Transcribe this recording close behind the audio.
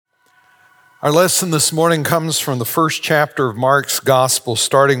Our lesson this morning comes from the first chapter of Mark's Gospel,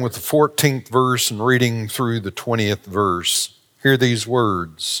 starting with the 14th verse and reading through the 20th verse. Hear these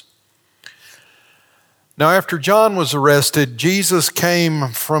words. Now, after John was arrested, Jesus came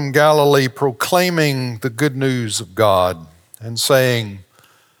from Galilee proclaiming the good news of God and saying,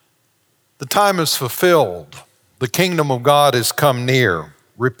 "The time is fulfilled. The kingdom of God has come near.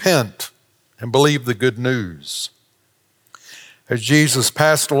 Repent and believe the good news." As Jesus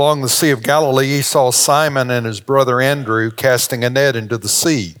passed along the Sea of Galilee, he saw Simon and his brother Andrew casting a net into the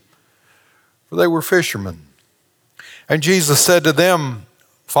sea, for they were fishermen. And Jesus said to them,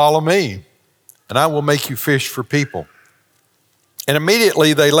 "Follow me, and I will make you fish for people." And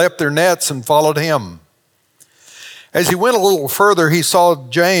immediately they left their nets and followed him. As he went a little further, he saw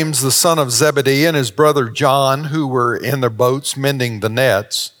James, the son of Zebedee, and his brother John, who were in their boats mending the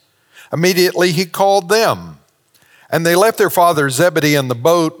nets. Immediately he called them, and they left their father Zebedee in the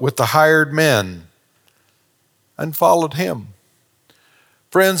boat with the hired men and followed him.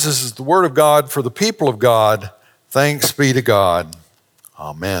 Friends, this is the word of God for the people of God. Thanks be to God.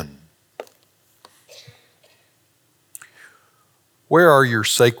 Amen. Where are your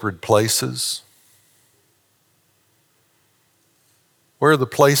sacred places? Where are the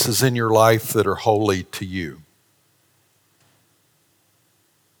places in your life that are holy to you?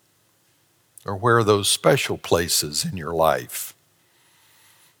 Or where are those special places in your life?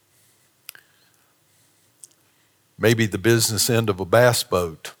 Maybe the business end of a bass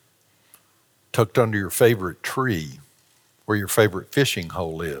boat tucked under your favorite tree where your favorite fishing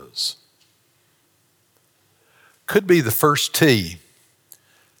hole is. Could be the first tee,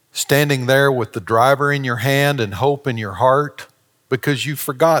 standing there with the driver in your hand and hope in your heart because you've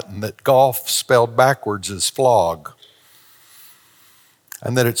forgotten that golf spelled backwards is flog,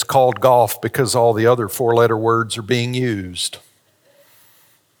 and that it's called golf because all the other four-letter words are being used.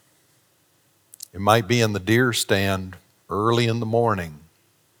 It might be in the deer stand early in the morning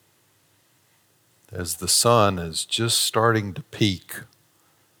as the sun is just starting to peak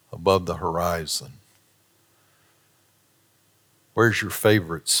above the horizon. Where's your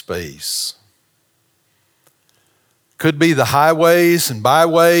favorite space? Could be the highways and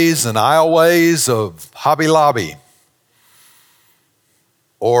byways and aisleways of Hobby Lobby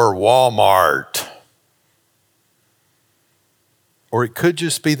or Walmart. Or it could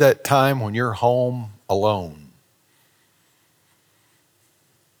just be that time when you're home alone.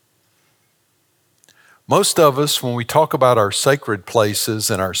 Most of us, when we talk about our sacred places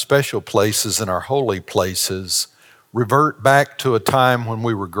and our special places and our holy places, revert back to a time when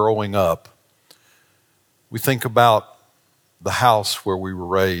we were growing up. We think about the house where we were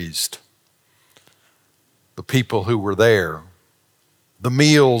raised, the people who were there, the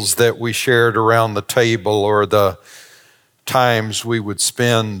meals that we shared around the table, or the times we would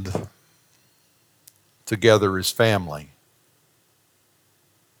spend together as family.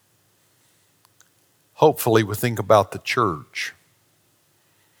 Hopefully we think about the church.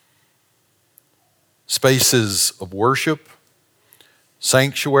 Spaces of worship,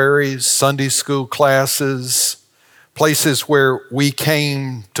 sanctuaries, Sunday school classes, places where we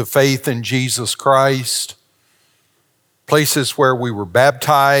came to faith in Jesus Christ, places where we were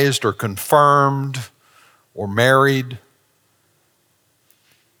baptized or confirmed or married,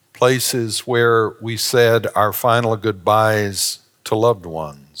 places where we said our final goodbyes to loved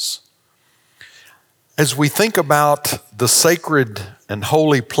ones. As we think about the sacred and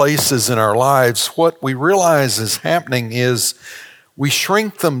holy places in our lives, what we realize is happening is we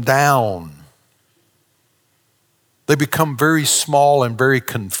shrink them down. They become very small and very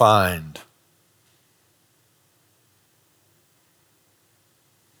confined.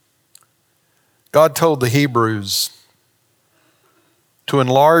 God told the Hebrews to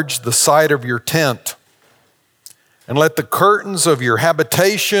enlarge the site of your tent and let the curtains of your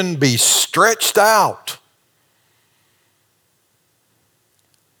habitation be stretched out.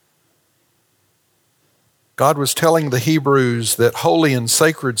 God was telling the Hebrews that holy and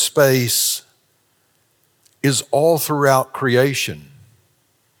sacred space is all throughout creation.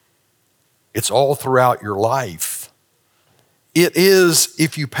 It's all throughout your life. It is,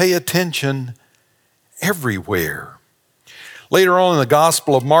 if you pay attention, everywhere. Later on in the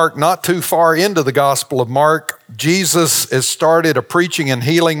Gospel of Mark, not too far into the Gospel of Mark, Jesus has started a preaching and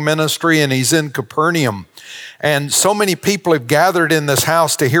healing ministry, and he's in Capernaum. And so many people have gathered in this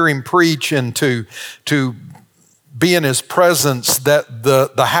house to hear him preach and to be in his presence that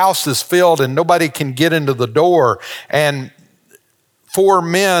the house is filled and nobody can get into the door. And 4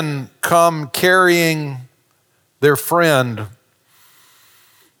 men come carrying their friend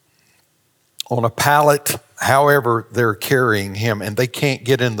on a pallet, however they're carrying him, and they can't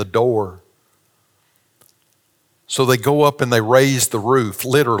get in the door. So they go up and they raise the roof.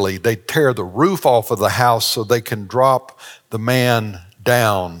 Literally, they tear the roof off of the house so they can drop the man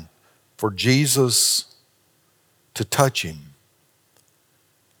down for Jesus to touch him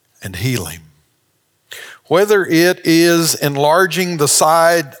and heal him. Whether it is enlarging the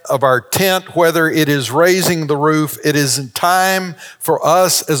side of our tent, whether it is raising the roof, it is time for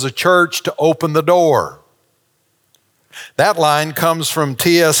us as a church to open the door. That line comes from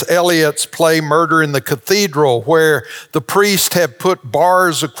T.S. Eliot's play Murder in the Cathedral, where the priests have put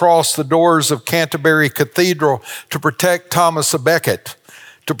bars across the doors of Canterbury Cathedral to protect Thomas à Becket,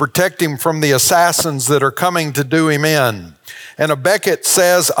 to protect him from the assassins that are coming to do him in. And à Becket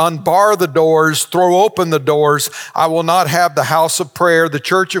says, unbar the doors, throw open the doors. I will not have the house of prayer, the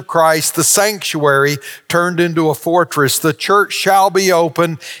church of Christ, the sanctuary turned into a fortress. The church shall be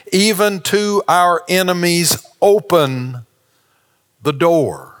open even to our enemies. Open the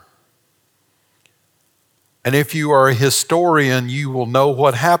door. And if you are a historian, you will know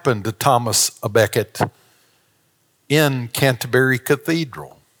what happened to Thomas à Becket in Canterbury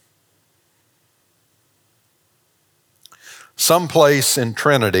Cathedral. Someplace in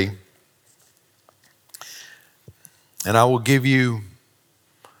Trinity, and I will give you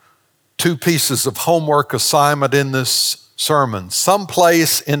 2 pieces of homework assignment in this sermon.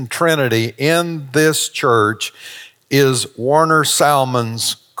 Someplace in Trinity in this church is Warner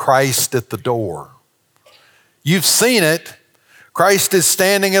Salmon's Christ at the Door. You've seen it. Christ is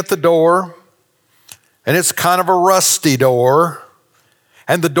standing at the door, and it's kind of a rusty door,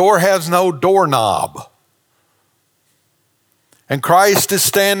 and the door has no doorknob. And Christ is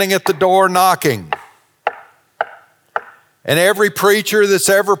standing at the door knocking. And every preacher that's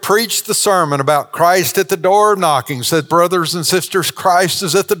ever preached the sermon about Christ at the door knocking said, brothers and sisters, Christ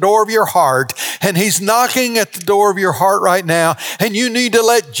is at the door of your heart, and he's knocking at the door of your heart right now, and you need to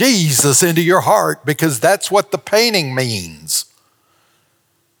let Jesus into your heart because that's what the painting means.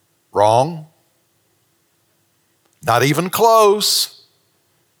 Wrong. Not even close.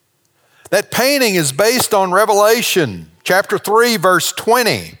 That painting is based on Revelation chapter 3, verse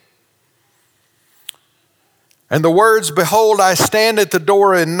 20. And the words, behold, I stand at the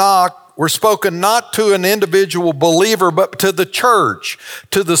door and knock, were spoken not to an individual believer, but to the church,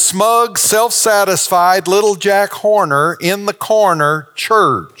 to the smug, self-satisfied little Jack Horner in the corner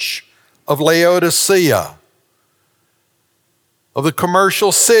church of Laodicea, of the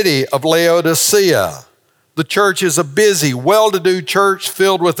commercial city of Laodicea. The church is a busy, well-to-do church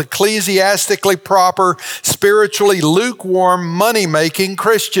filled with ecclesiastically proper, spiritually lukewarm, money-making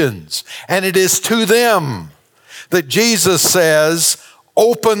Christians. And it is to them that Jesus says,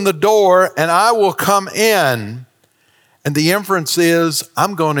 open the door and I will come in. And the inference is,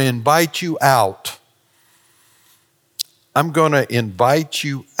 I'm going to invite you out. I'm going to invite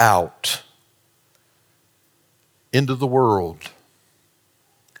you out into the world.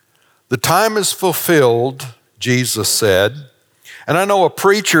 The time is fulfilled, Jesus said. And I know a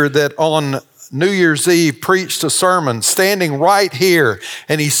preacher that on New Year's Eve preached a sermon standing right here.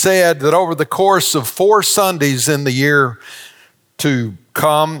 And he said that over the course of 4 Sundays in the year to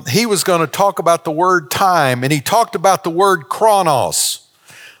come, he was going to talk about the word time. And he talked about the word chronos,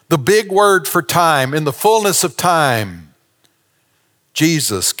 the big word for time. In the fullness of time,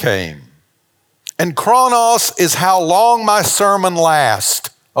 Jesus came. And chronos is how long my sermon lasts.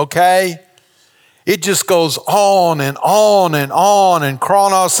 Okay? It just goes on and on and on, and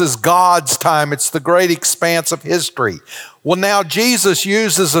chronos is God's time. It's the great expanse of history. Well, now Jesus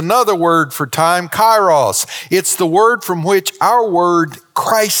uses another word for time, kairos. It's the word from which our word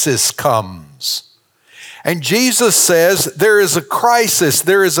crisis comes. And Jesus says there is a crisis.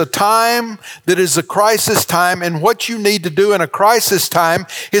 There is a time that is a crisis time, and what you need to do in a crisis time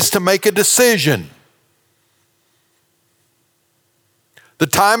is to make a decision. The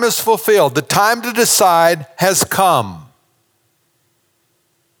time is fulfilled. The time to decide has come.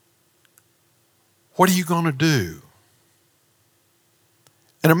 What are you going to do?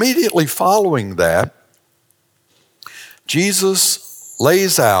 And immediately following that, Jesus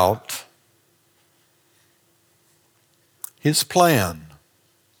lays out his plan.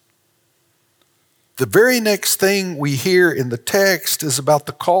 The very next thing we hear in the text is about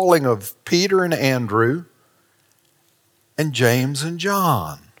the calling of Peter and Andrew and James and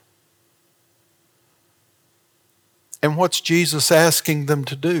John. And what's Jesus asking them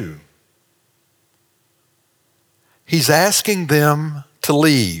to do? He's asking them to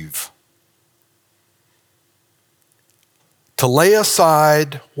leave, to lay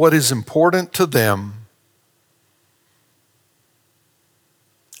aside what is important to them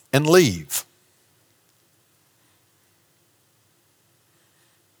and leave.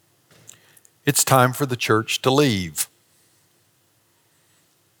 It's time for the church to leave.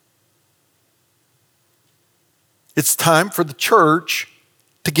 It's time for the church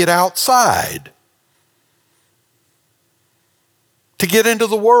to get outside, to get into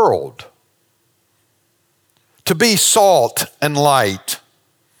the world, to be salt and light,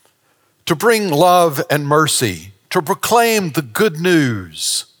 to bring love and mercy, to proclaim the good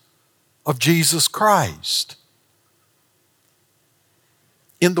news of Jesus Christ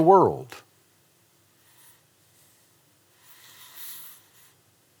in the world.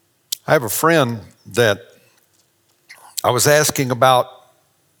 I have a friend that I was asking about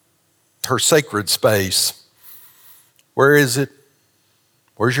her sacred space. Where is it?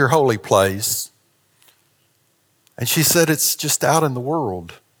 Where's your holy place? And she said, it's just out in the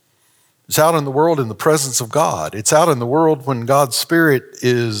world. It's out in the world in the presence of God. It's out in the world when God's Spirit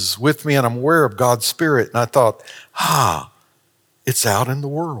is with me and I'm aware of God's Spirit. And I thought, it's out in the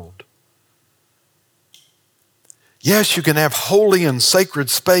world. Yes, you can have holy and sacred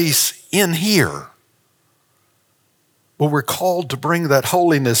space in here. But we're called to bring that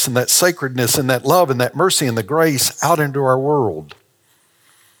holiness and that sacredness and that love and that mercy and the grace out into our world.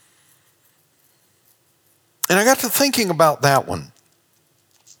 And I got to thinking about that one.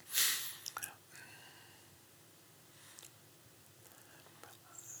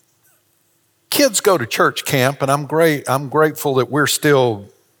 Kids go to church camp, and I'm grateful that we're still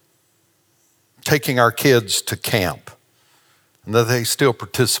taking our kids to camp and that they still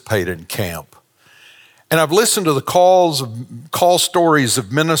participate in camp. And I've listened to the call stories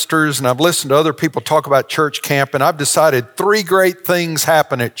of ministers, and I've listened to other people talk about church camp, and I've decided 3 great things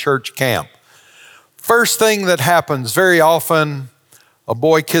happen at church camp. First thing that happens, very often, a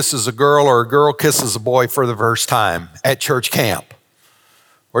boy kisses a girl or a girl kisses a boy for the first time at church camp.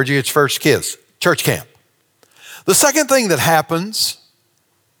 Where'd you get your first kiss? Church camp. The second thing that happens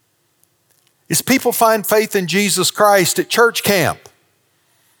is people find faith in Jesus Christ at church camp.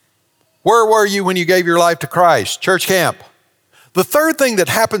 Where were you when you gave your life to Christ? Church camp. The third thing that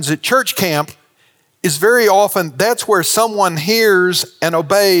happens at church camp is very often that's where someone hears and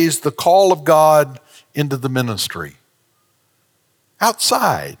obeys the call of God into the ministry.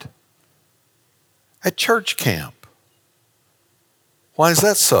 Outside. At church camp. Why is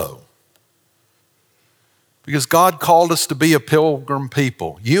that so? Because God called us to be a pilgrim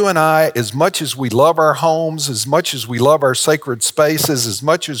people. You and I, as much as we love our homes, as much as we love our sacred spaces, as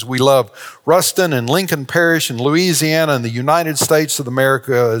much as we love Ruston and Lincoln Parish and Louisiana and the United States of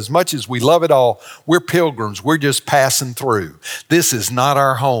America, as much as we love it all, we're pilgrims. We're just passing through. This is not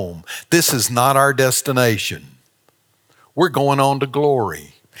our home. This is not our destination. We're going on to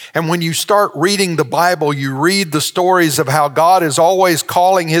glory. And when you start reading the Bible, you read the stories of how God is always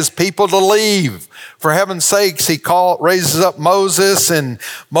calling his people to leave. For heaven's sakes, he raises up Moses, and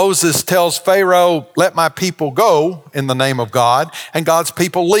Moses tells Pharaoh, let my people go in the name of God, and God's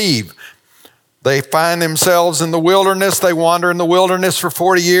people leave. They find themselves in the wilderness. They wander in the wilderness for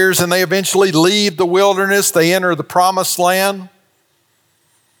 40 years, and they eventually leave the wilderness. They enter the promised land.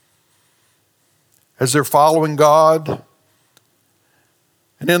 As they're following God,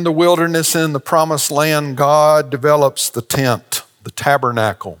 and in the wilderness, in the promised land, God develops the tent, the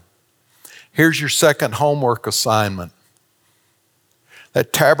tabernacle. Here's your second homework assignment.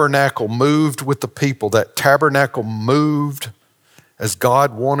 That tabernacle moved with the people. That tabernacle moved as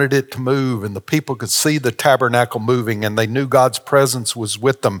God wanted it to move, and the people could see the tabernacle moving, and they knew God's presence was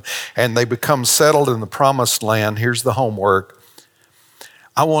with them, and they become settled in the promised land. Here's the homework.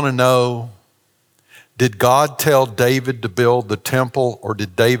 I want to know, did God tell David to build the temple, or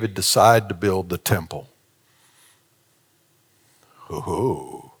did David decide to build the temple?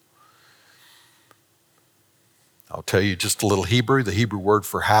 Ooh. I'll tell you just a little Hebrew. The Hebrew word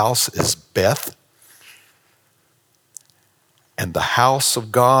for house is Beth. And the house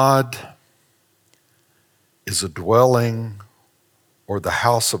of God is a dwelling, or the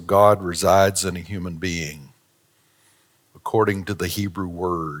house of God resides in a human being, according to the Hebrew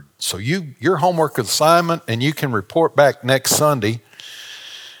word. So your homework assignment, and you can report back next Sunday.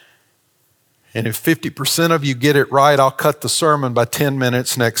 And if 50% of you get it right, I'll cut the sermon by 10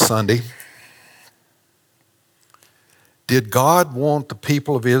 minutes next Sunday. Did God want the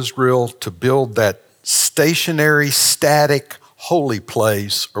people of Israel to build that stationary, static, holy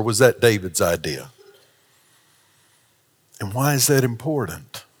place, or was that David's idea? And why is that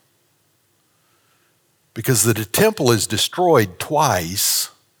important? Because the temple is destroyed twice.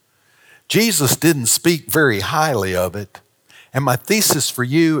 Jesus didn't speak very highly of it. And my thesis for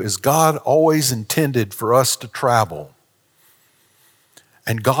you is God always intended for us to travel.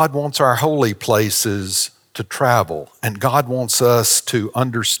 And God wants our holy places to to travel. And God wants us to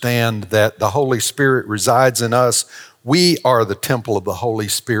understand that the Holy Spirit resides in us. We are the temple of the Holy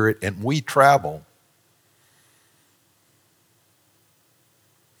Spirit, and we travel.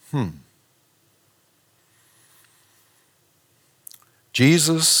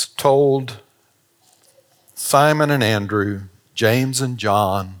 Jesus told Simon and Andrew, James and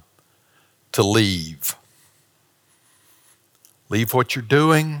John, to leave. Leave what you're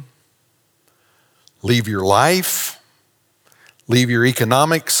doing. Leave your life. Leave your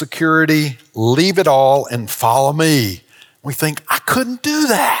economic security. Leave it all and follow me. We think, I couldn't do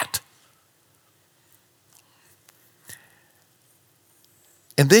that.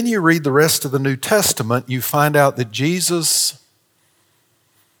 And then you read the rest of the New Testament, you find out that Jesus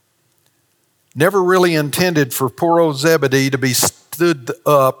never really intended for poor old Zebedee to be stood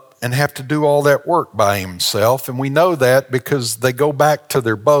up and have to do all that work by himself. And we know that because they go back to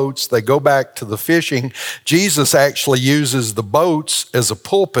their boats, they go back to the fishing. Jesus actually uses the boats as a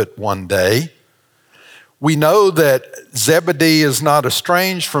pulpit one day. We know that Zebedee is not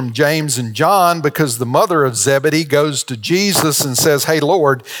estranged from James and John because the mother of Zebedee goes to Jesus and says, hey,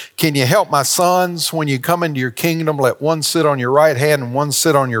 Lord, can you help my sons when you come into your kingdom? Let one sit on your right hand and one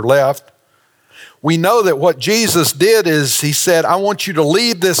sit on your left. We know that what Jesus did is he said, I want you to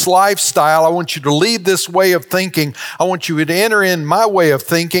leave this lifestyle. I want you to leave this way of thinking. I want you to enter in my way of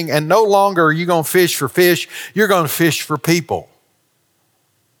thinking, and no longer are you going to fish for fish. You're going to fish for people.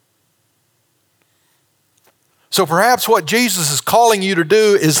 So perhaps what Jesus is calling you to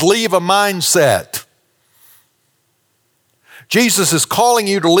do is leave a mindset. Jesus is calling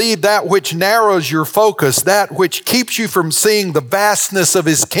you to leave that which narrows your focus, that which keeps you from seeing the vastness of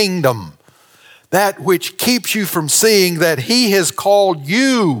his kingdom. That which keeps you from seeing that he has called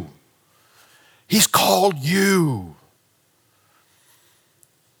you. He's called you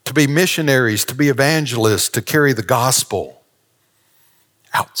to be missionaries, to be evangelists, to carry the gospel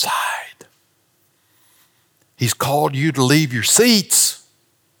outside. He's called you to leave your seats.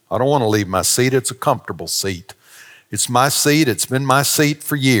 I don't want to leave my seat. It's a comfortable seat. It's my seat. It's been my seat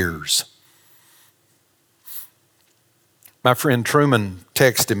for years. My friend Truman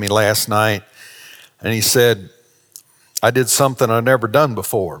texted me last night. And he said, I did something I've never done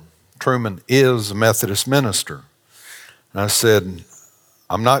before. Truman is a Methodist minister. And I said,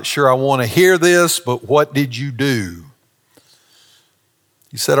 I'm not sure I want to hear this, but what did you do?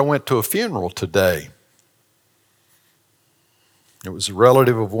 He said, I went to a funeral today. It was a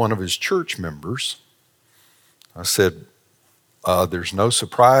relative of one of his church members. I said, there's no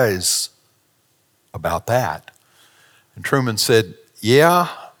surprise about that. And Truman said, yeah.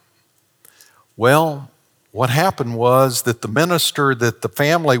 Well, what happened was that the minister that the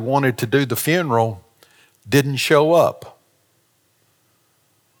family wanted to do the funeral didn't show up.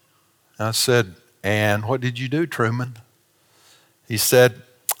 I said, and what did you do, Truman? He said,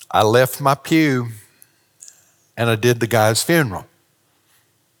 I left my pew and I did the guy's funeral.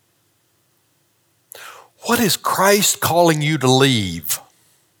 What is Christ calling you to leave?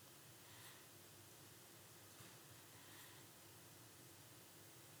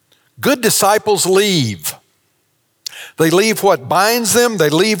 Good disciples leave. They leave what binds them.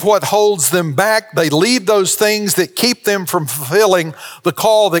 They leave what holds them back. They leave those things that keep them from fulfilling the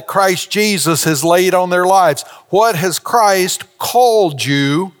call that Christ Jesus has laid on their lives. What has Christ called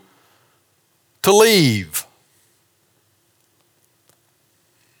you to leave?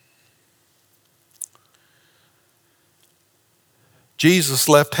 Jesus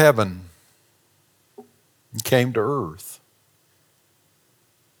left heaven and came to earth.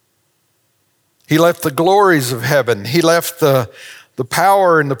 He left the glories of heaven. He left the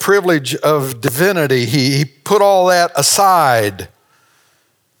power and the privilege of divinity. He put all that aside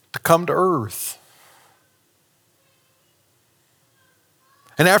to come to earth.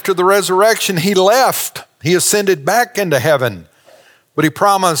 And after the resurrection, he left. He ascended back into heaven. But he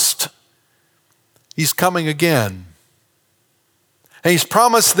promised he's coming again. And he's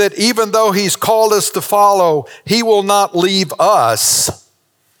promised that even though he's called us to follow, he will not leave us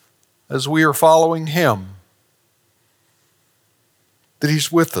as we are following him, that he's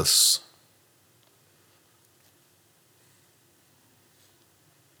with us.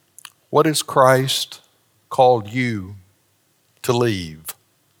 What has Christ called you to leave?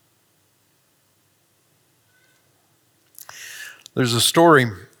 There's a story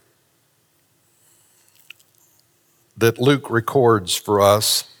that Luke records for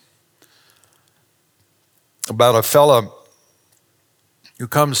us about a fellow who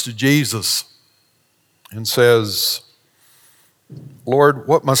comes to Jesus and says, Lord,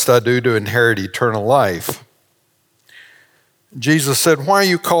 what must I do to inherit eternal life? Jesus said, why are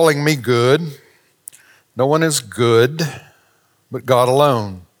you calling me good? No one is good but God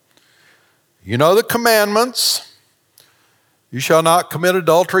alone. You know the commandments. You shall not commit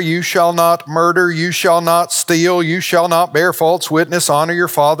adultery. You shall not murder. You shall not steal. You shall not bear false witness. Honor your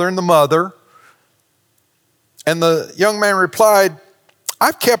father and the mother. And the young man replied,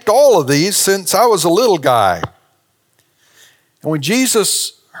 I've kept all of these since I was a little guy. And when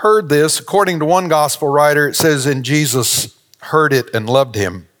Jesus heard this, according to one gospel writer, it says, and Jesus heard it and loved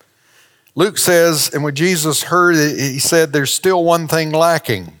him. Luke says, and when Jesus heard it, he said, there's still one thing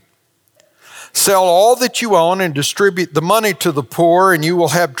lacking. Sell all that you own and distribute the money to the poor, and you will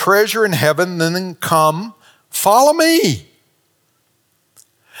have treasure in heaven. Then come, follow me.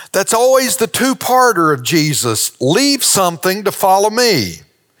 That's always the two-parter of Jesus. Leave something to follow me.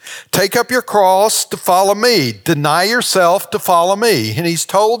 Take up your cross to follow me. Deny yourself to follow me. And he's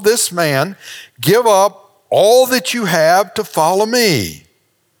told this man, give up all that you have to follow me.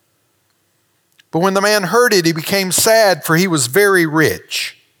 But when the man heard it, he became sad, for he was very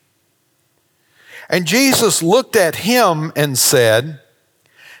rich. And Jesus looked at him and said,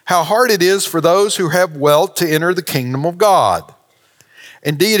 how hard it is for those who have wealth to enter the kingdom of God.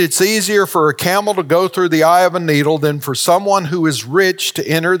 Indeed, it's easier for a camel to go through the eye of a needle than for someone who is rich to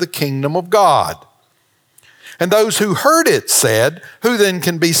enter the kingdom of God. And those who heard it said, who then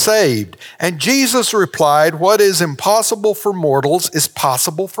can be saved? And Jesus replied, what is impossible for mortals is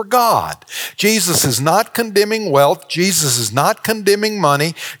possible for God. Jesus is not condemning wealth. Jesus is not condemning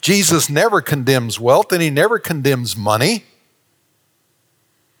money. Jesus never condemns wealth, and he never condemns money.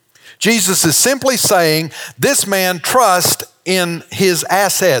 Jesus is simply saying, this man trusts in his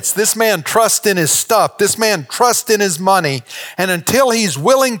assets. This man trusts in his stuff. This man trusts in his money. And until he's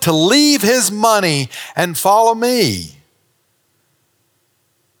willing to leave his money and follow me,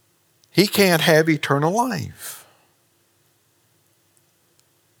 he can't have eternal life.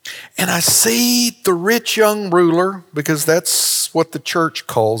 And I see the rich young ruler, because that's what the church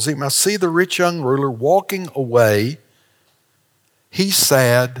calls him. I see the rich young ruler walking away. He's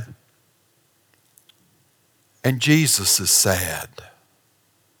sad. And Jesus is sad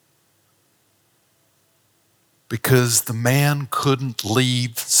because the man couldn't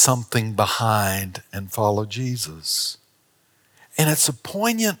leave something behind and follow Jesus. And it's a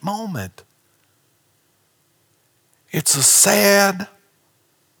poignant moment. It's a sad,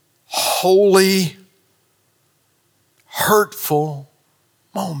 holy, hurtful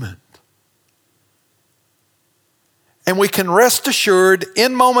moment. And we can rest assured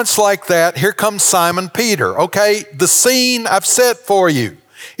in moments like that, here comes Simon Peter. Okay, the scene I've set for you.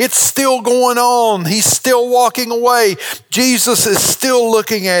 It's still going on. He's still walking away. Jesus is still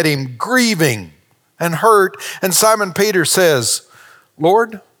looking at him, grieving and hurt. And Simon Peter says,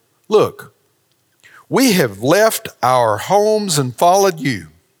 Lord, look, we have left our homes and followed you.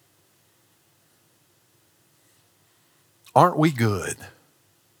 Aren't we good?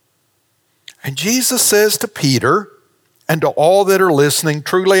 And Jesus says to Peter, and to all that are listening,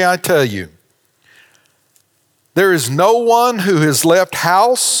 truly I tell you, there is no one who has left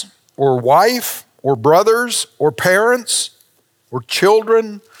house or wife or brothers or parents or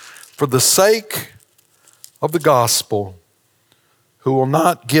children for the sake of the gospel who will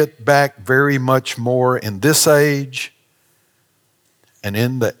not get back very much more in this age and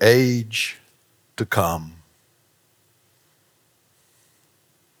in the age to come.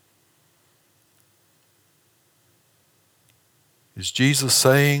 Is Jesus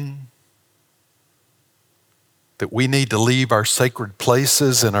saying that we need to leave our sacred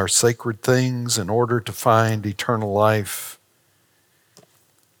places and our sacred things in order to find eternal life?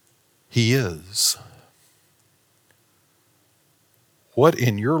 He is. What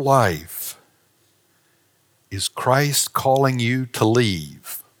in your life is Christ calling you to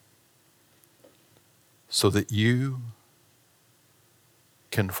leave so that you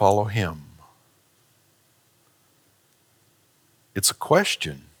can follow him? It's a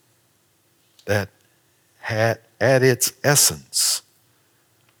question that at its essence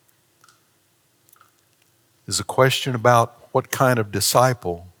is a question about what kind of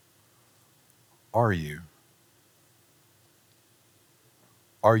disciple are you?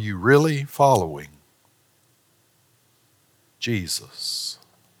 Are you really following Jesus?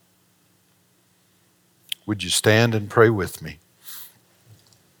 Would you stand and pray with me?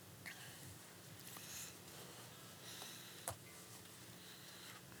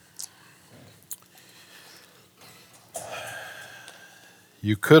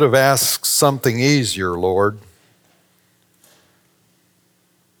 You could have asked something easier, Lord,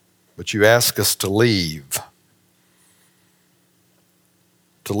 but you ask us to leave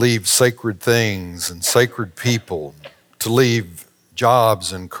sacred things and sacred people, to leave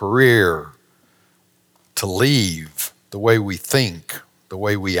jobs and career, to leave the way we think, the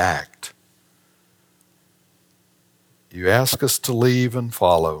way we act. You ask us to leave and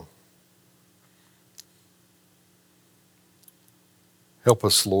follow. Help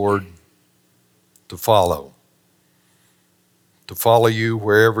us, Lord, to follow you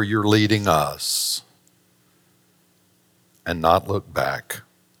wherever you're leading us and not look back.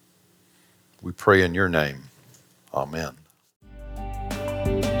 We pray in your name. Amen.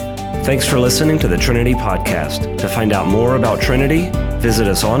 Thanks for listening to the Trinity Podcast. To find out more about Trinity, visit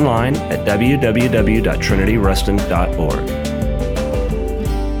us online at www.trinityruston.org.